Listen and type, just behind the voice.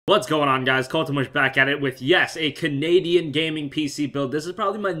What's going on, guys? Coltonmush back at it with, yes, a Canadian gaming PC build. This is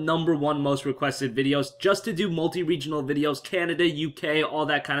probably my #1 most requested videos, just to do multi-regional videos, Canada, UK, all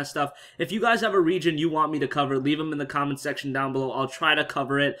that kind of stuff. If you guys have a region you want me to cover, leave them in the comment section down below. I'll try to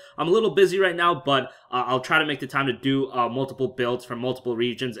cover it. I'm a little busy right now, but I'll try to make the time to do multiple builds from multiple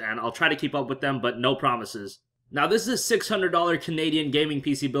regions, and I'll try to keep up with them, but no promises. Now, this is a $600 Canadian gaming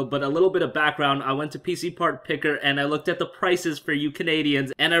PC build, but a little bit of background. I went to PC Part Picker and I looked at the prices for you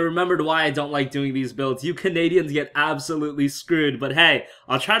Canadians, and I remembered why I don't like doing these builds. You Canadians get absolutely screwed, but hey,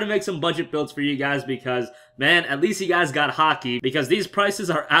 I'll try to make some budget builds for you guys because, man, at least you guys got hockey, because these prices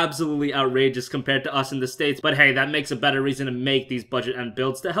are absolutely outrageous compared to us in the States, but hey, that makes a better reason to make these budget end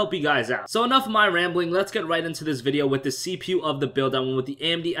builds to help you guys out. So enough of my rambling, let's get right into this video with the CPU of the build. I went with the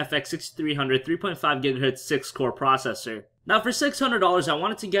AMD FX-6300 3.5 GHz 6-core processor. Now, for $600, I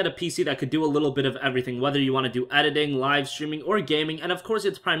wanted to get a PC that could do a little bit of everything, whether you want to do editing, live streaming, or gaming, and of course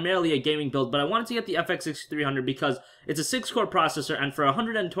it's primarily a gaming build, but I wanted to get the FX6300 because it's a 6-core processor, and for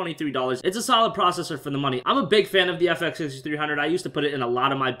 $123, it's a solid processor for the money. I'm a big fan of the FX6300. I used to put it in a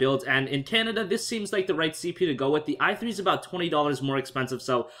lot of my builds, and in Canada, this seems like the right CPU to go with. The i3 is about $20 more expensive,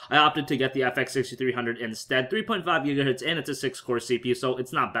 so I opted to get the FX6300 instead. 3.5 GHz, and it's a 6-core CPU, so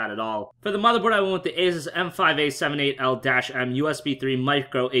it's not bad at all. For the motherboard, I went with the Asus M5A78L-M USB 3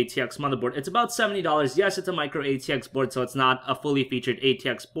 micro ATX motherboard. It's about $70. Yes, it's a micro ATX board, so it's not a fully featured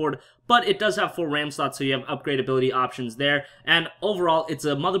ATX board, but it does have 4 RAM slots, so you have upgradability options there, and overall, it's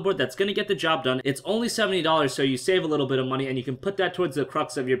a motherboard that's going to get the job done. It's only $70, so you save a little bit of money, and you can put that towards the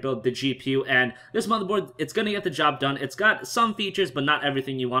crux of your build, the GPU, and this motherboard, it's going to get the job done. It's got some features, but not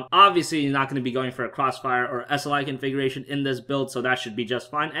everything you want. Obviously, you're not going to be going for a Crossfire or SLI configuration in this build, so that should be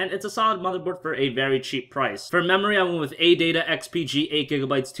just fine, and it's a solid motherboard for a very cheap price. For memory, I went with ADATA XPG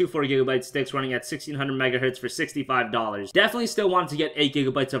 8GB, 2 4GB sticks running at 1600 MHz for $65. Definitely still wanted to get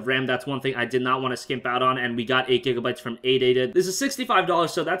 8GB of RAM. That's one thing I did not want to skimp out on, and we got 8GB from ADATA. This is $65,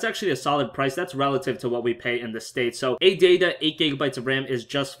 so that's actually a solid price. That's relative to what we pay in the States. So ADATA 8GB of RAM is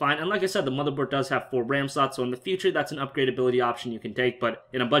just fine, and like I said, the motherboard does have 4 RAM slots, so in the future, that's an upgradability option you can take, but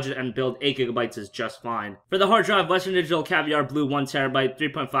in a budget end build, 8GB is just fine. For the hard drive, Western Digital Caviar Blue 1TB,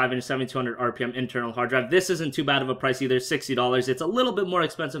 3.5-inch 7200 RPM internal hard drive. This isn't too bad of a price either, $60. It's a little bit more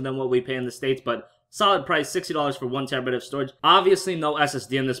expensive than what we pay in the States, but solid price, $60 for 1 TB of storage. Obviously, no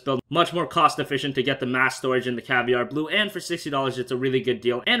SSD in this build. Much more cost efficient to get the mass storage in the Caviar Blue, and for $60, it's a really good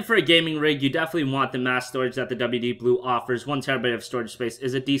deal. And for a gaming rig, you definitely want the mass storage that the WD Blue offers. 1 TB of storage space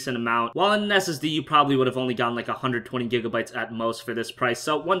is a decent amount. While in an SSD, you probably would have only gotten like 120 GB at most for this price.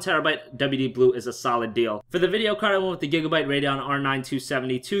 So 1 TB WD Blue is a solid deal. For the video card, I went with the Gigabyte Radeon R9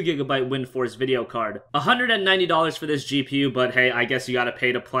 270 2GB WINDFORCE video card. $190 for this GPU, but hey, I guess you gotta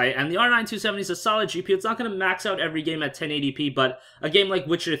pay to play. And the R9 270 is a solid GPU. It's not going to max out every game at 1080p, but a game like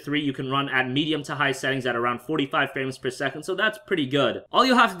Witcher 3 you can run at medium to high settings at around 45 frames per second, so that's pretty good. All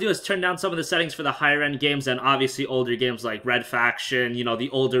you'll have to do is turn down some of the settings for the higher end games, and obviously older games like Red Faction, you know, the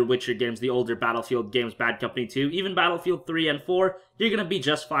older Witcher games, the older Battlefield games, Bad Company 2, even Battlefield 3 and 4, you're going to be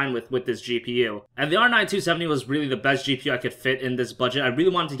just fine with this GPU. And the R9 270 was really the best GPU I could fit in this budget. I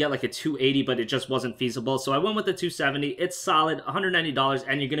really wanted to get like a 280, but it just wasn't feasible, so I went with the 270. It's solid, $190,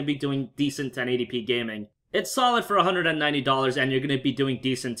 and you're going to be doing decent 1080p gaming. It's solid for $190, and you're going to be doing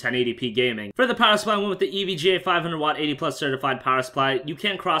decent 1080p gaming. For the power supply, I went with the EVGA 500W 80+ certified power supply. You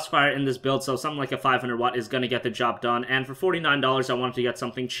can't crossfire in this build, so something like a 500W is going to get the job done. And for $49, I wanted to get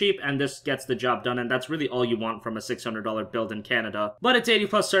something cheap, and this gets the job done, and that's really all you want from a $600 build in Canada. But it's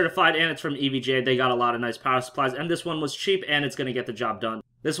 80+ certified, and it's from EVGA. They got a lot of nice power supplies, and this one was cheap, and it's going to get the job done.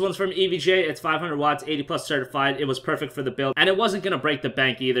 This one's from EVGA, it's 500 watts, 80+ certified, it was perfect for the build, and it wasn't going to break the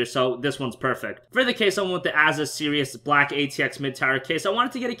bank either, so this one's perfect. For the case, I went with the Azza SIRIUS Black ATX mid-tower case. I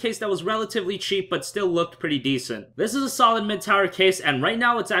wanted to get a case that was relatively cheap, but still looked pretty decent. This is a solid mid-tower case, and right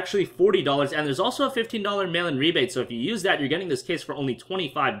now it's actually $40, and there's also a $15 mail-in rebate, so if you use that, you're getting this case for only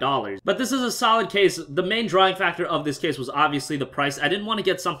 $25. But this is a solid case. The main drawing factor of this case was obviously the price. I didn't want to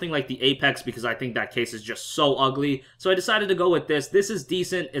get something like the Apex because I think that case is just so ugly, so I decided to go with this. This is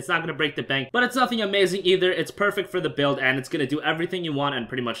decent. It's not going to break the bank, but it's nothing amazing either. It's perfect for the build, and it's going to do everything you want and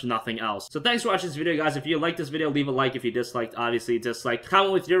pretty much nothing else. So thanks for watching this video, guys. If you liked this video, leave a like. If you disliked, obviously dislike.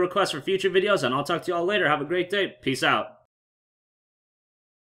 Comment with your requests for future videos, and I'll talk to you all later. Have a great day. Peace out.